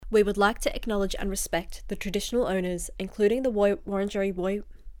We would like to acknowledge and respect the traditional owners, including the Wurundjeri Woi.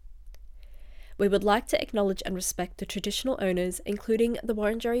 We would like to acknowledge and respect the traditional owners, including the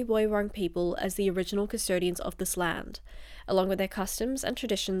Wurundjeri Woi-wurrung people, as the original custodians of this land, along with their customs and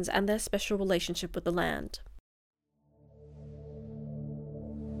traditions and their special relationship with the land.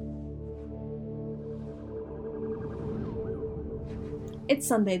 It's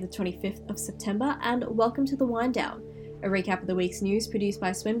Sunday the 25th of September, and welcome to The Wind Down, a recap of the week's news produced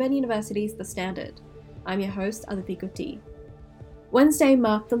by Swinburne University's The Standard. I'm your host, Aditi Gutti. Wednesday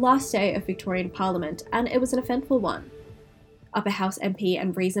marked the last day of Victorian Parliament, and it was an eventful one. Upper House MP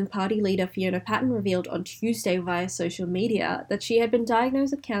and Reason Party leader Fiona Patten revealed on Tuesday via social media that she had been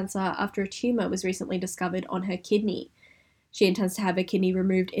diagnosed with cancer after a tumour was recently discovered on her kidney. She intends to have her kidney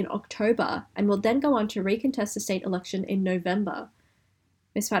removed in October and will then go on to recontest the state election in November.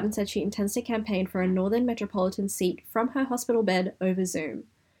 Ms. Patten said she intends to campaign for a Northern Metropolitan seat from her hospital bed over Zoom.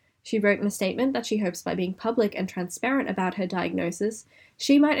 She wrote in a statement that she hopes by being public and transparent about her diagnosis,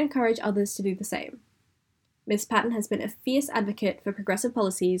 she might encourage others to do the same. Ms. Patten has been a fierce advocate for progressive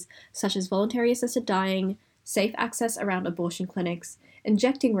policies such as voluntary assisted dying, safe access around abortion clinics,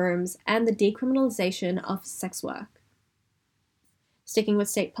 injecting rooms, and the decriminalisation of sex work. Sticking with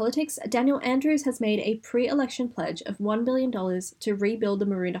state politics, Daniel Andrews has made a pre-election pledge of $1 billion to rebuild the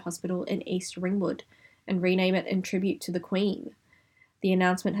Maroondah Hospital in East Ringwood and rename it in tribute to the Queen. The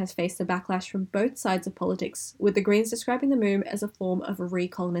announcement has faced a backlash from both sides of politics, with the Greens describing the move as a form of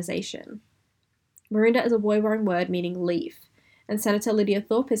recolonisation. Maroondah is a Woi-wurrung word meaning leaf, and Senator Lydia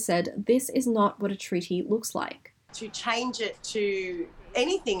Thorpe has said this is not what a treaty looks like. To change it to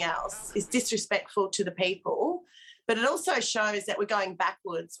anything else is disrespectful to the people, but it also shows that we're going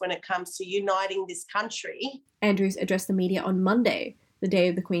backwards when it comes to uniting this country. Andrews addressed the media on Monday, the day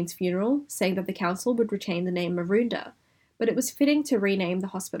of the Queen's funeral, saying that the council would retain the name Maroondah, but it was fitting to rename the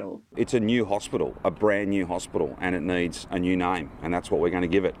hospital. It's a new hospital, a brand new hospital, and it needs a new name, and that's what we're going to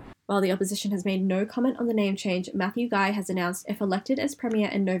give it. While the opposition has made no comment on the name change, Matthew Guy has announced if elected as Premier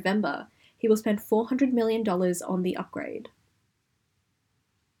in November, he will spend $400 million on the upgrade.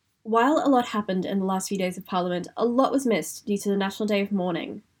 While a lot happened in the last few days of Parliament, a lot was missed due to the National Day of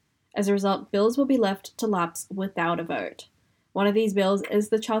Mourning. As a result, bills will be left to lapse without a vote. One of these bills is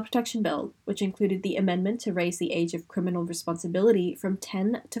the Child Protection Bill, which included the amendment to raise the age of criminal responsibility from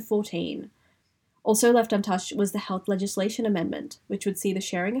 10 to 14. Also left untouched was the Health Legislation Amendment, which would see the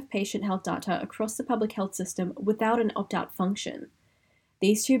sharing of patient health data across the public health system without an opt-out function.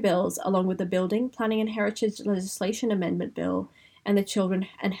 These two bills, along with the Building, Planning and Heritage Legislation Amendment Bill and the Children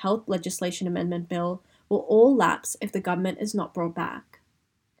and Health Legislation Amendment Bill, will all lapse if the government is not brought back.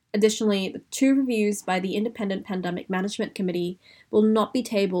 Additionally, the two reviews by the Independent Pandemic Management Committee will not be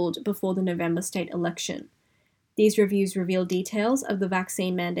tabled before the November state election. These reviews reveal details of the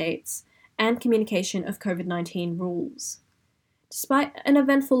vaccine mandates and communication of COVID-19 rules. Despite an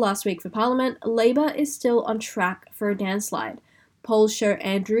eventful last week for Parliament, Labour is still on track for a landslide. Polls show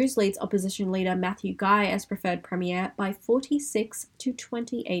Andrews leads opposition leader Matthew Guy as preferred Premier by 46 to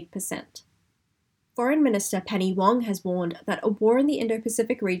 28%. Foreign Minister Penny Wong has warned that a war in the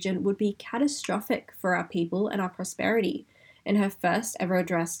Indo-Pacific region would be catastrophic for our people and our prosperity in her first ever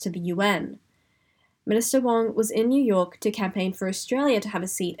address to the UN. Minister Wong was in New York to campaign for Australia to have a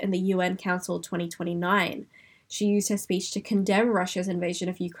seat in the UN Council 2029. She used her speech to condemn Russia's invasion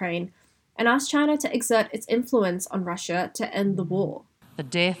of Ukraine and asked China to exert its influence on Russia to end the war. The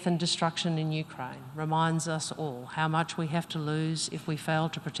death and destruction in Ukraine reminds us all how much we have to lose if we fail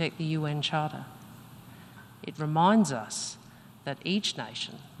to protect the UN Charter. It reminds us that each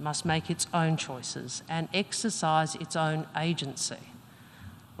nation must make its own choices and exercise its own agency.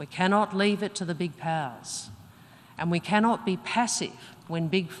 We cannot leave it to the big powers, and we cannot be passive when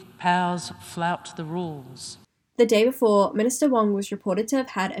big powers flout the rules. The day before, Minister Wong was reported to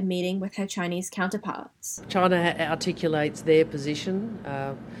have had a meeting with her Chinese counterparts. China articulates their position.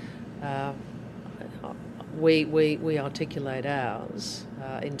 We articulate ours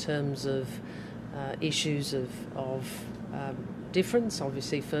in terms of issues of difference.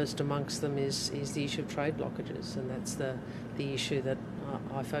 Obviously, first amongst them is the issue of trade blockages, and that's the issue that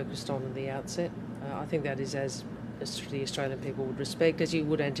I focused on at the outset. I think that is as the Australian people would respect, as you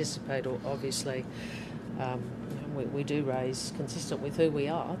would anticipate, obviously. We do raise, consistent with who we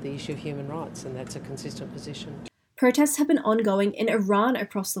are, the issue of human rights, and that's a consistent position. Protests have been ongoing in Iran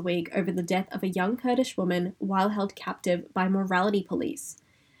across the week over the death of a young Kurdish woman while held captive by morality police.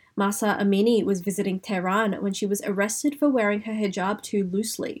 Mahsa Amini was visiting Tehran when she was arrested for wearing her hijab too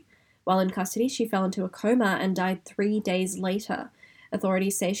loosely. While in custody, she fell into a coma and died 3 days later.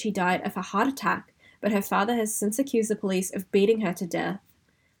 Authorities say she died of a heart attack, but her father has since accused the police of beating her to death.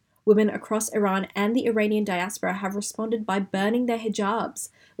 Women across Iran and the Iranian diaspora have responded by burning their hijabs,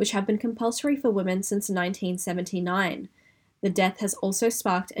 which have been compulsory for women since 1979. The death has also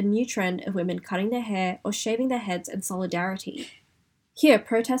sparked a new trend of women cutting their hair or shaving their heads in solidarity. Here,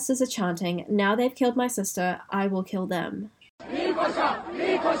 protesters are chanting, "Now they've killed my sister, I will kill them."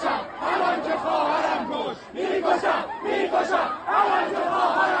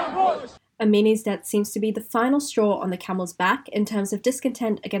 Amini's death seems to be the final straw on the camel's back in terms of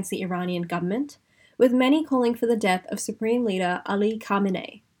discontent against the Iranian government, with many calling for the death of Supreme Leader Ali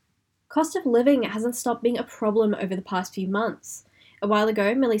Khamenei. Cost of living hasn't stopped being a problem over the past few months. A while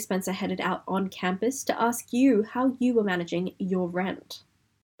ago, Millie Spencer headed out on campus to ask you how you were managing your rent.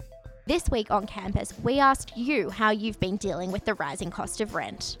 This week on campus, we asked you how you've been dealing with the rising cost of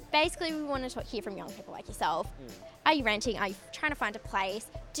rent. Basically, we want to hear from young people like yourself. Are you renting? Are you trying to find a place?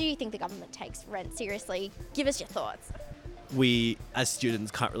 Do you think the government takes rent seriously? Give us your thoughts. We, as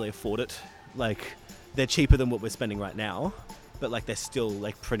students, can't really afford it. Like, they're cheaper than what we're spending right now, but like they're still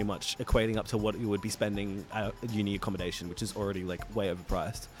like pretty much equating up to what you would be spending at uni accommodation, which is already like way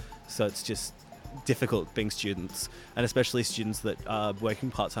overpriced. So it's just difficult being students, and especially students that are working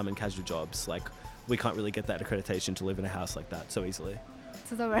part-time in casual jobs. Like, we can't really get that accreditation to live in a house like that so easily.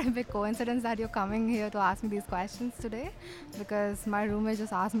 It's a very big coincidence that you're coming here to ask me these questions today, because my roommate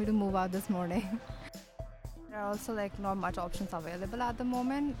just asked me to move out this morning. There are also like not much options available at the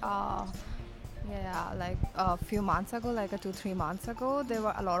moment. Like a few months ago, like 2-3 months ago, there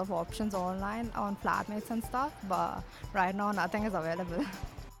were a lot of options online on Flatmates and stuff, but right now nothing is available.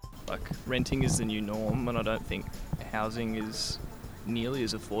 Like, renting is the new norm, and I don't think housing is nearly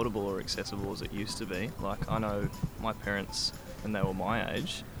as affordable or accessible as it used to be. Like, I know my parents, when they were my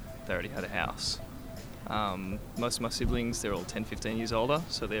age, they already had a house. Most of my siblings, they're all 10, 15 years older,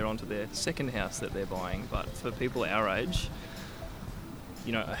 so they're onto their second house that they're buying. But for people our age,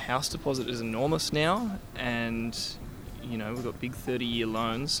 you know, a house deposit is enormous now, and, you know, we've got big 30-year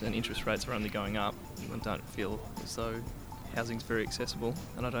loans and interest rates are only going up. I don't feel as though housing's very accessible,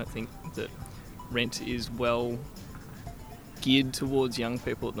 and I don't think that rent is well geared towards young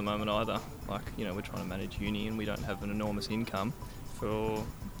people at the moment either. Like, you know, we're trying to manage uni and we don't have an enormous income for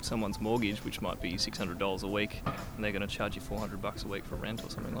someone's mortgage, which might be $600 a week, and they're going to charge you $400 a week for rent or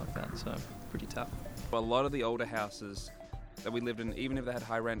something like that, so pretty tough. A lot of the older houses that we lived in, even if they had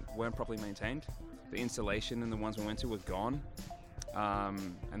high rent, weren't properly maintained. The insulation in the ones we went to were gone,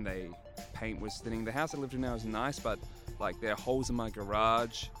 and paint was thinning. The house I lived in now is nice, but like, there are holes in my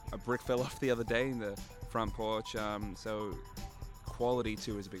garage. A brick fell off the other day in the front porch, so quality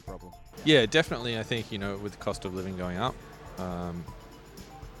too is a big problem. Yeah, definitely. I think, you know, with the cost of living going up,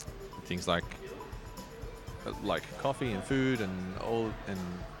 things like coffee and food and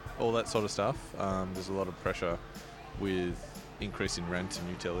all that sort of stuff, there's a lot of pressure with increase in rent and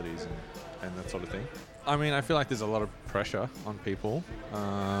utilities and that sort of thing. I mean, I feel like there's a lot of pressure on people,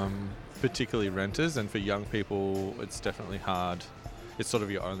 particularly renters, and for young people it's definitely hard. It's sort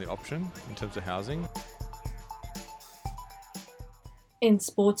of your only option in terms of housing. In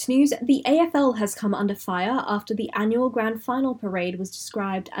sports news, the AFL has come under fire after the annual grand final parade was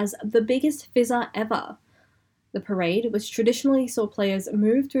described as the biggest fizzer ever. The parade, which traditionally saw players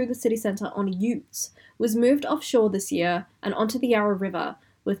move through the city centre on utes, was moved offshore this year and onto the Yarra River,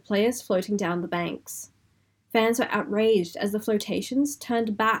 with players floating down the banks. Fans were outraged as the flotations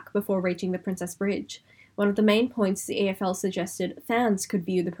turned back before reaching the Princess Bridge, one of the main points the AFL suggested fans could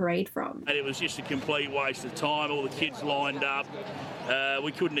view the parade from. It was just a complete waste of time, all the kids lined up.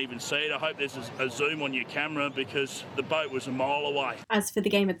 We couldn't even see it. I hope there's a zoom on your camera because the boat was a mile away. As for the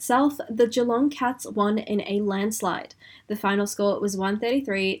game itself, the Geelong Cats won in a landslide. The final score was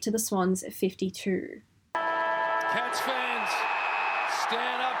 133 to the Swans 52. Cats fans,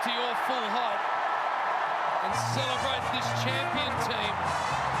 stand up to your full height and celebrate this champion team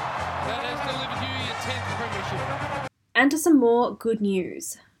that has delivered you your 10th premiership. And to some more good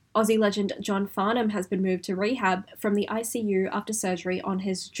news. Aussie legend John Farnham has been moved to rehab from the ICU after surgery on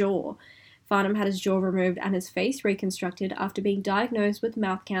his jaw. Farnham had his jaw removed and his face reconstructed after being diagnosed with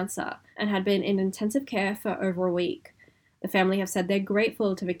mouth cancer and had been in intensive care for over a week. The family have said they're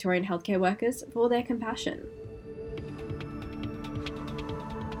grateful to Victorian healthcare workers for their compassion.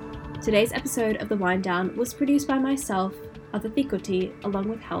 Today's episode of The Wind Down was produced by myself, Aditi Kuti, along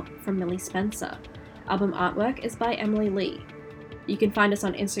with help from Millie Spencer. Album artwork is by Emily Lee. You can find us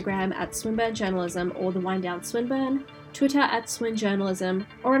on Instagram at Swinburne Journalism or The Wind Down Swinburne, Twitter at Swin Journalism,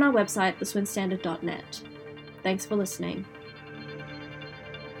 or on our website, theswinstandard.net. Thanks for listening.